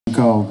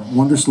called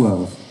Wondrous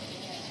Love.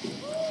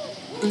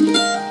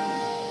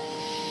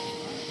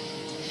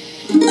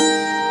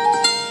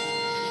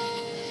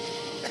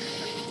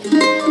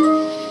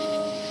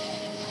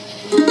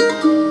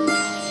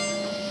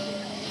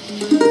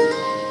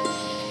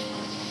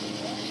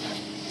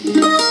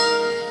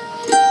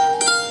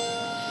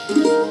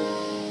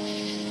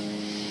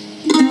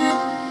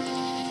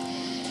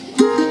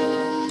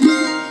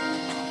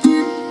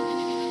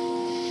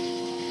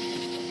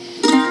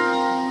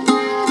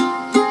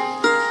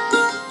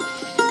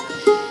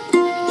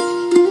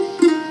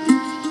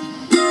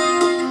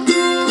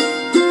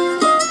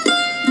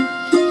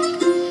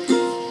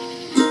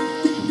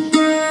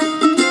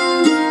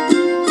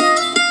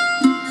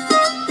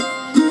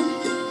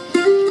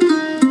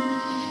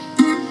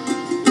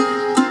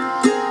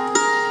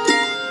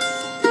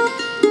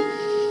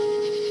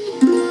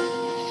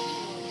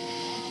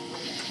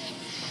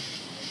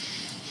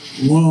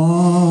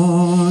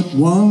 What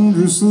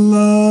wondrous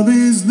love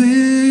is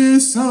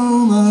this,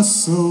 oh my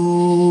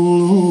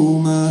soul, oh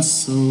my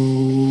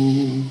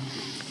soul?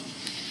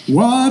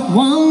 What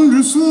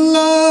wondrous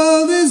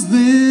love is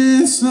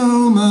this,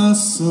 oh my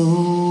soul?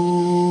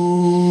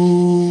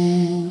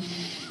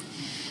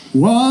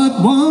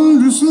 What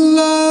wondrous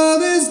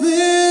love is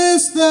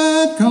this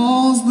that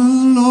calls the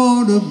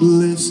Lord of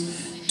bliss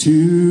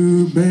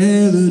to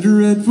bear the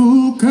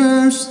dreadful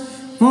curse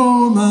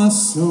for my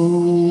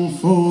soul,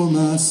 for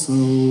my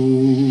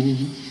soul,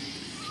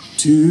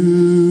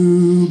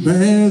 to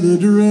bear the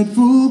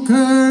dreadful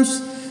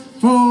curse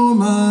for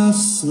my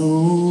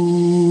soul.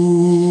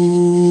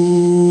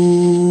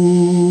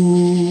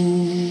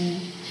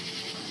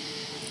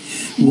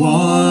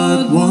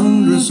 What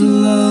wondrous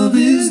love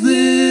is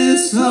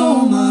this,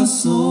 oh my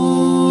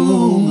soul,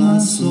 oh my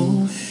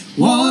soul?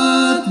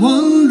 What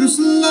wondrous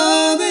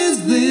love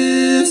is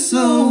this,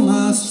 oh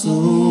my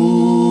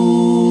soul?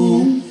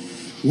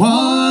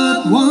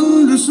 What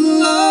wondrous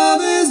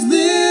love is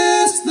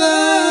this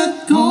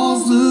that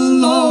calls the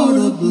Lord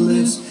of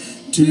bliss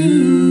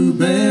to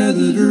bear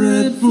the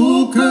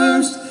dreadful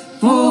curse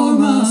for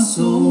my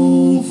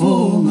soul,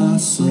 for my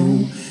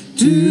soul,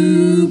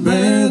 to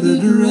bear the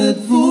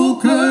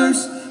dreadful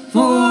curse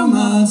for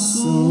my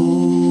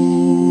soul.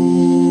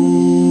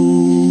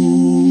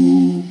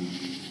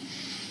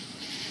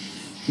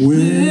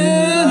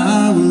 When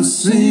I was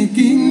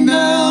sinking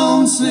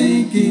down,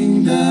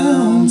 sinking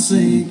down,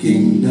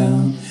 sinking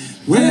down,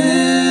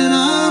 when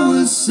I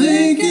was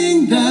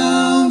sinking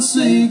down,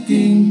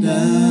 sinking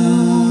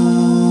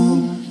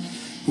down,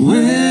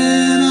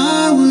 when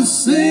I was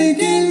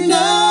sinking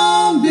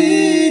down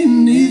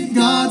beneath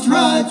God's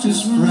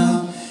righteous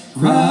frown,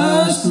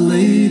 Christ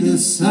laid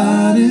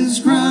aside his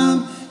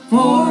crown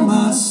for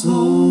my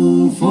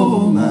soul,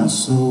 for my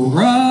soul.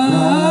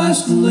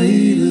 Christ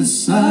laid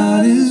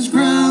aside his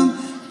crown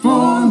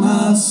for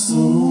my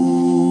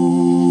soul.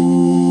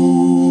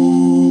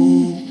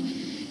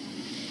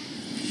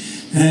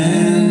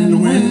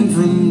 And when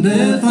from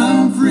death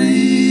I'm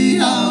free,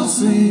 I'll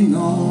sing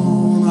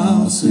on,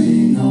 I'll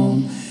sing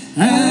on.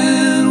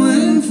 And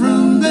when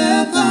from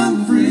death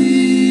I'm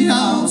free,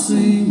 I'll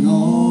sing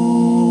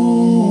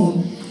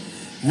on.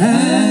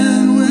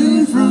 And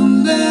when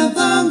from death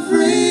I'm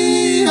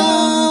free,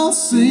 I'll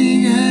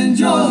sing and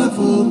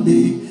joyful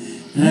be.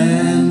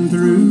 And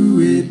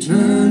through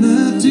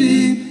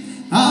eternity,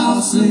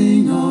 I'll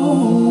sing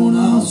on,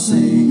 I'll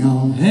sing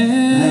on.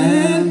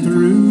 And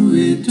through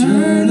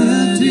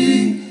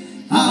eternity,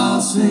 I'll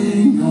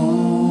sing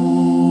on.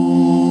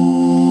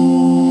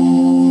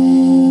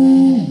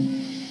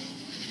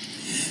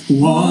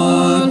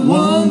 What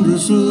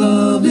wondrous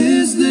love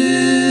is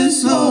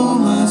this, oh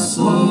my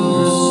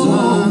soul?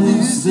 Love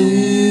is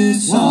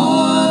this?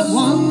 What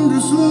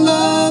wondrous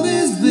love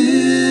is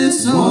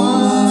this?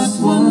 What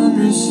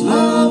wondrous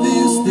love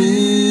is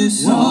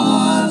this?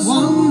 What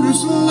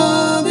wondrous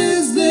love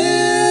is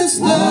this?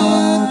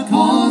 What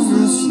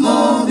wondrous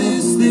love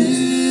is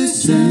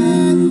this?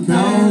 To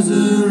bear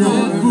the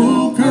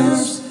dreadful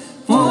curse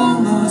for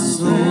my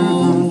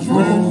soul,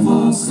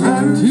 dreadful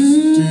curse.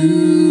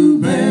 To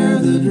bear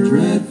the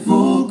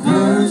dreadful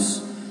curse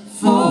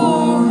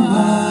for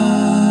my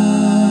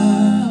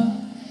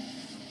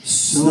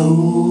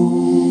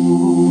soul.